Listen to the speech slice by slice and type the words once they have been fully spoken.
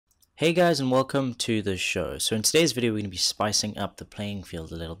Hey guys, and welcome to the show. So in today's video we're going to be spicing up the playing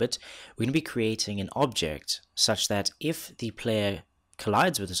field a little bit. We're going to be creating an object such that if the player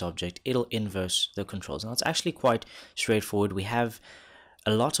collides with this object, it'll inverse the controls. Now it's actually quite straightforward. We have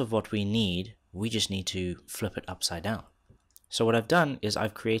a lot of what we need, we just need to flip it upside down. So what I've done is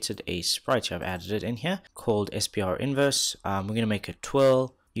I've created a sprite here. I've added it in here called SPR inverse. We're going to make a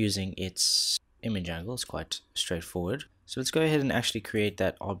twirl using its image angle. It's quite straightforward. So let's go ahead and actually create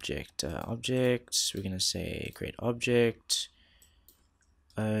that object. Objects, we're going to say create object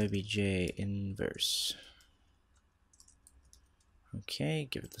obj inverse. Okay,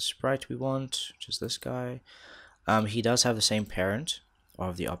 give it the sprite we want, which is this guy. He does have the same parent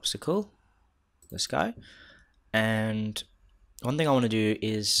of the obstacle, this guy. And one thing I want to do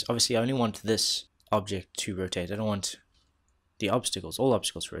is, obviously I only want this object to rotate. I don't want the obstacles, all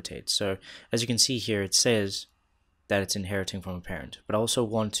obstacles to rotate. So as you can see here, it says that it's inheriting from a parent, but I also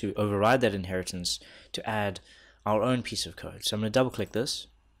want to override that inheritance to add our own piece of code. So I'm going to double click this.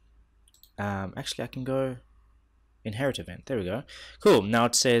 Actually I can go inherit event. There we go. Cool. Now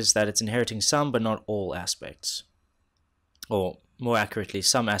it says that it's inheriting some but not all aspects, or more accurately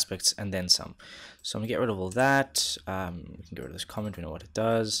some aspects and then some. So I'm going to get rid of all that. We can get rid of this comment. We know what it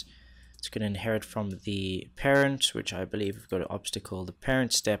does. It's going to inherit from the parent, which I believe if we go to obstacle, the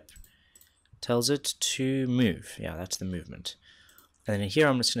parent step tells it to move. Yeah, that's the movement. And then here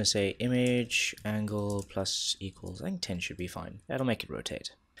I'm just going to say image angle plus equals, I think 10 should be fine. That'll make it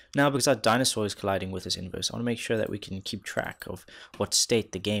rotate. Now because our dinosaur is colliding with this inverse, I want to make sure that we can keep track of what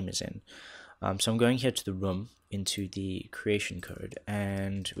state the game is in. So I'm going here to the room, into the creation code,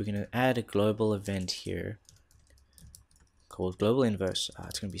 and we're going to add a global event here called global inverse.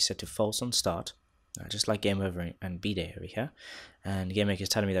 It's going to be set to false on start. Just like game over and B-Day over here, and GameMaker is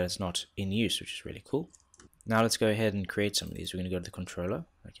telling me that it's not in use, which is really cool. Now let's go ahead and create some of these. We're going to go to the controller.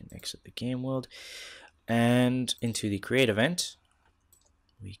 I can exit the game world, and into the create event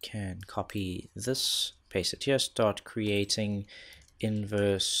we can copy this, paste it here, start creating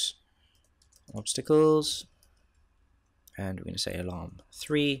inverse obstacles, and we're going to say alarm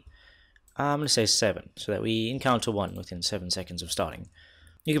 3. I'm going to say 7 so that we encounter one within 7 seconds of starting.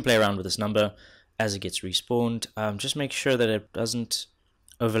 You can play around with this number as it gets respawned. Just make sure that it doesn't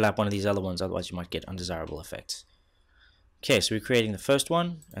overlap one of these other ones, otherwise you might get undesirable effects. Okay, so we're creating the first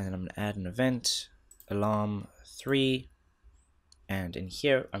one, and then I'm going to add an event, alarm 3, and in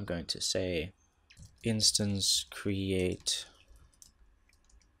here I'm going to say instance create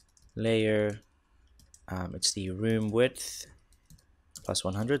layer. It's the room width plus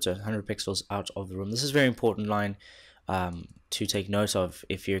 100, so 100 pixels out of the room. This is a very important line to take note of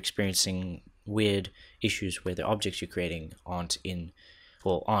if you're experiencing weird issues where the objects you're creating aren't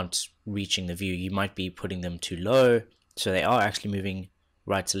reaching the view. You might be putting them too low, so they are actually moving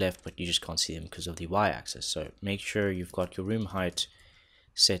right to left, but you just can't see them because of the y-axis. So make sure you've got your room height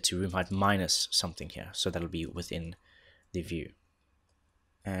set to room height minus something here, so that'll be within the view.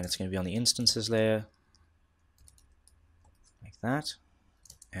 And it's going to be on the instances layer, like that,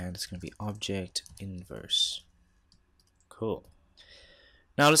 and it's going to be object inverse. Cool.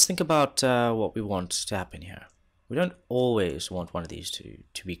 Now let's think about what we want to happen here. We don't always want one of these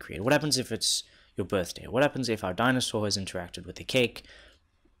to be created. What happens if it's your birthday? What happens if our dinosaur has interacted with the cake?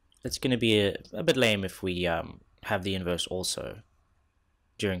 It's going to be a bit lame if we have the inverse also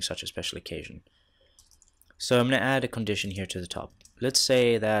during such a special occasion. So I'm going to add a condition here to the top. Let's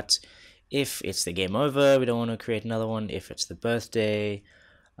say that if it's the game over, we don't want to create another one. If it's the birthday,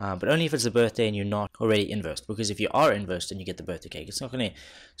 but only if it's the birthday and you're not already inversed, because if you are inversed and you get the birthday cake, it's not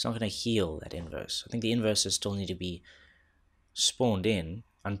gonna heal that inverse. I think the inverses still need to be spawned in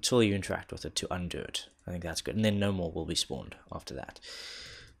until you interact with it to undo it. I think that's good, and then no more will be spawned after that.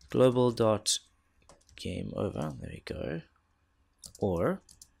 Global dot game over. There we go. Or,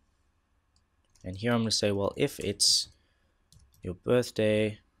 and here I'm gonna say, well, if it's your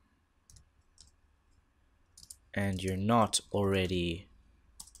birthday and you're not already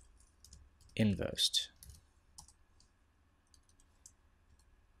inversed,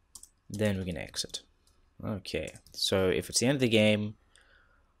 then we're going to exit. Okay, so if it's the end of the game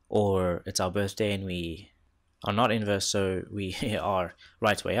or it's our birthday and we are not inversed, so we are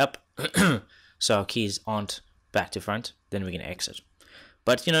right way up, so our keys aren't back to front, then we're going to exit.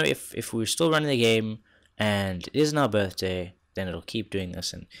 But you know, if we're still running the game and it isn't our birthday, then it'll keep doing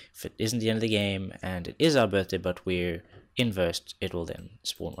this, and if it isn't the end of the game and it is our birthday but we're inversed, it will then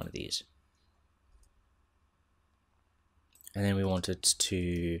spawn one of these. And then we want it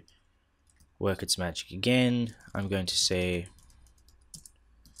to work its magic again. I'm going to say,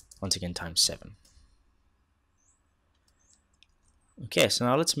 once again, times 7. Okay, so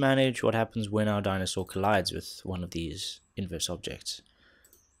now let's manage what happens when our dinosaur collides with one of these inverse objects.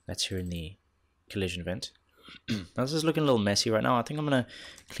 That's here in the collision event. Now this is looking a little messy right now. I think I'm going to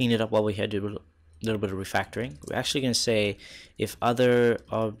clean it up while we're here, do a little bit of refactoring. We're actually going to say if other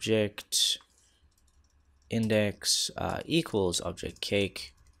object index equals object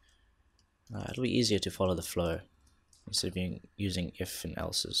cake, it'll be easier to follow the flow. Instead of using if and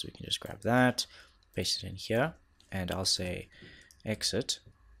else's, we can just grab that, paste it in here, and I'll say exit.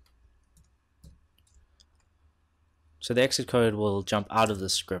 So the exit code will jump out of the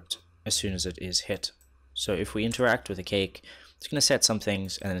script as soon as it is hit. So if we interact with a cake, it's going to set some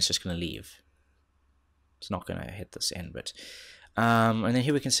things and then it's just going to leave. It's not going to hit this end bit. And then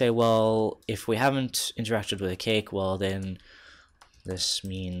here we can say, well, if we haven't interacted with a cake, well then this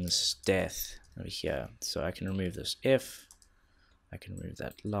means death over here. So I can remove this if, I can remove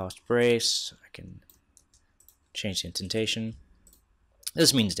that last brace, I can change the indentation.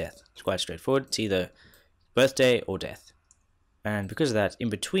 This means death. It's quite straightforward. It's either birthday or death. And because of that, in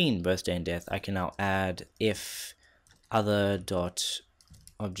between birthday and death, I can now add if other dot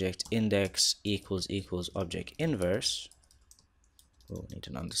object index equals object inverse. We'll need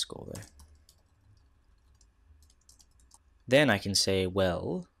an underscore there. Then I can say,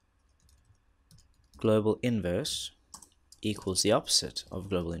 well, global inverse equals the opposite of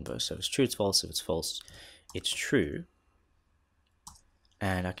global inverse. So if it's true, it's false. If it's false, it's true.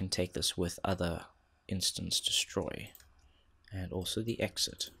 And I can take this with other instance destroy and also the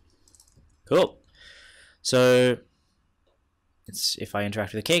exit. Cool. So it's if I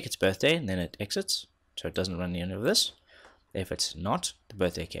interact with a cake, it's birthday, and then it exits, so it doesn't run any of this. If it's not the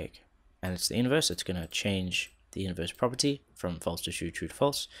birthday cake and it's the inverse, it's going to change the inverse property from false to true, true to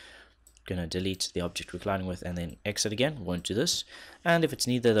false. Going to delete the object we're colliding with and then exit again. Won't do this. And if it's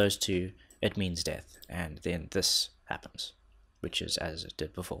neither of those two, it means death, and then this happens, which is as it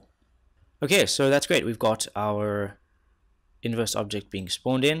did before. Okay, so that's great. We've got our inverse object being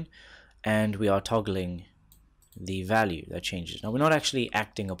spawned in, and we are toggling the value that changes. Now, we're not actually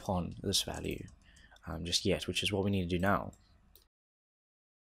acting upon this value just yet, which is what we need to do now.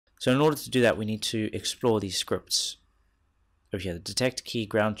 So in order to do that, we need to explore these scripts over here. The detect key,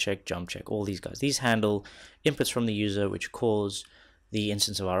 ground check, jump check, all these guys. These handle inputs from the user which cause the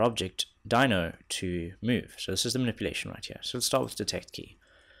instance of our object dino to move. So this is the manipulation right here. So let's start with detect key.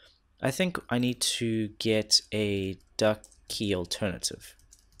 I think I need to get a duck key alternative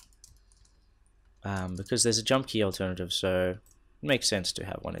because there's a jump key alternative, so it makes sense to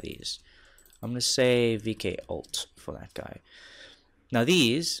have one of these. I'm going to say VK alt for that guy. Now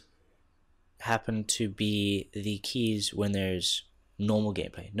these happen to be the keys when there's normal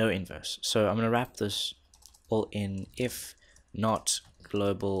gameplay, no inverse. So I'm going to wrap this all in if not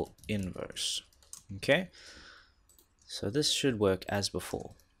global inverse. Okay, so this should work as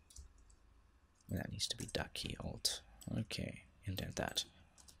before. That needs to be duck key alt. Okay, indent that.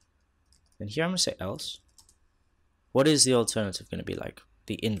 Then here I'm going to say else. What is the alternative going to be like?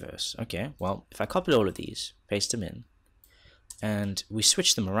 The inverse. Okay, well, if I copy all of these, paste them in, and we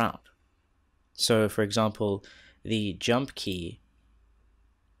switch them around. So, for example, the jump key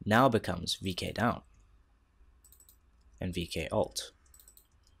now becomes VK down and VK alt.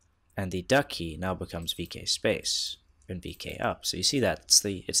 And the duck key now becomes VK space and VK up. So you see that it's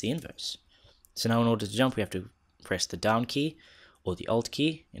the inverse. So now in order to jump, we have to press the down key or the alt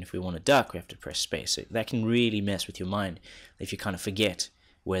key, and if we want to duck, we have to press space. So that can really mess with your mind if you kind of forget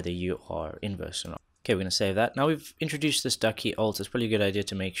whether you are inverse or not. Okay, we're going to save that. Now we've introduced this duck key alt. It's probably a good idea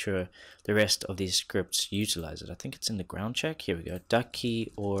to make sure the rest of these scripts utilize it. I think it's in the ground check. Here we go. Duck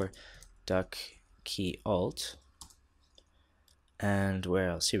key or duck key alt. And where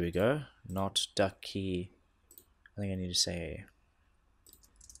else? Here we go. Not duck key. I think I need to say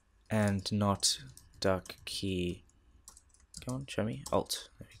and not duck key. Come on, show me. Alt.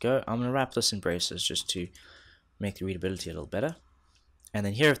 There we go. I'm going to wrap this in braces just to make the readability a little better. And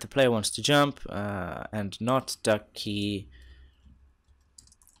then here, if the player wants to jump, and not duck key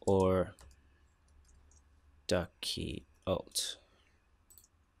or duck key alt.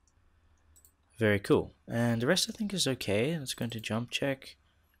 Very cool. And the rest I think is okay. Let's go into jump check.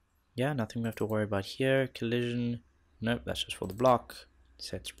 Yeah, nothing we have to worry about here. Collision. Nope, that's just for the block.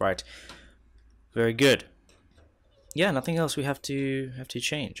 Set sprite. Very good. Yeah, nothing else we have to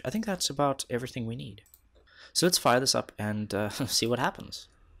change. I think that's about everything we need. So let's fire this up and see what happens.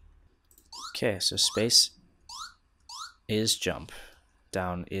 Okay, so space is jump,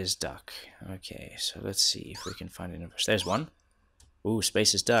 down is duck. Okay, so let's see if we can find an inverse. There's one. Ooh,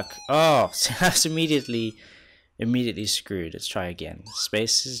 space is duck. Oh, so that's immediately screwed. Let's try again.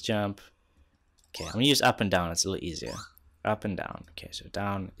 Space is jump. Okay, I'm gonna use up and down. It's a little easier. Up and down. Okay, so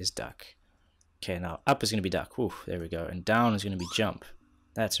down is duck. Okay, now up is going to be duck. Ooh, there we go. And down is going to be jump.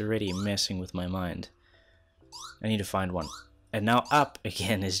 That's already messing with my mind. I need to find one. And now up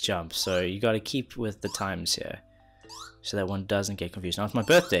again is jump. So you got to keep with the times here, so that one doesn't get confused. Now it's my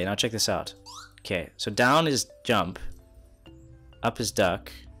birthday. Now check this out. Okay, so down is jump. Up is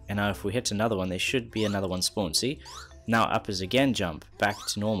duck. And now if we hit another one, there should be another one spawn. See? Now up is again jump. Back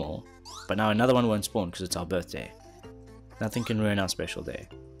to normal. But now another one won't spawn because it's our birthday. Nothing can ruin our special day.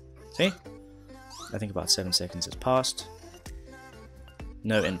 See? I think about 7 seconds has passed.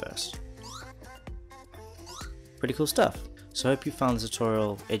 No inverse. Pretty cool stuff. So I hope you found this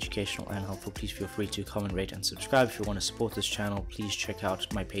tutorial educational and helpful. Please feel free to comment, rate and subscribe. If you want to support this channel, please check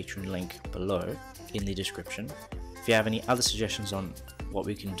out my Patreon link below in the description. If you have any other suggestions on what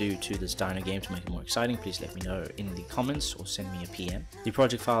we can do to this dino game to make it more exciting, please let me know in the comments or send me a PM. The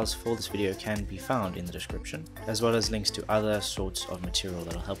project files for this video can be found in the description, as well as links to other sorts of material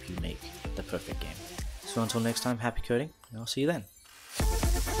that will help you make the perfect game. So until next time, happy coding, and I'll see you then.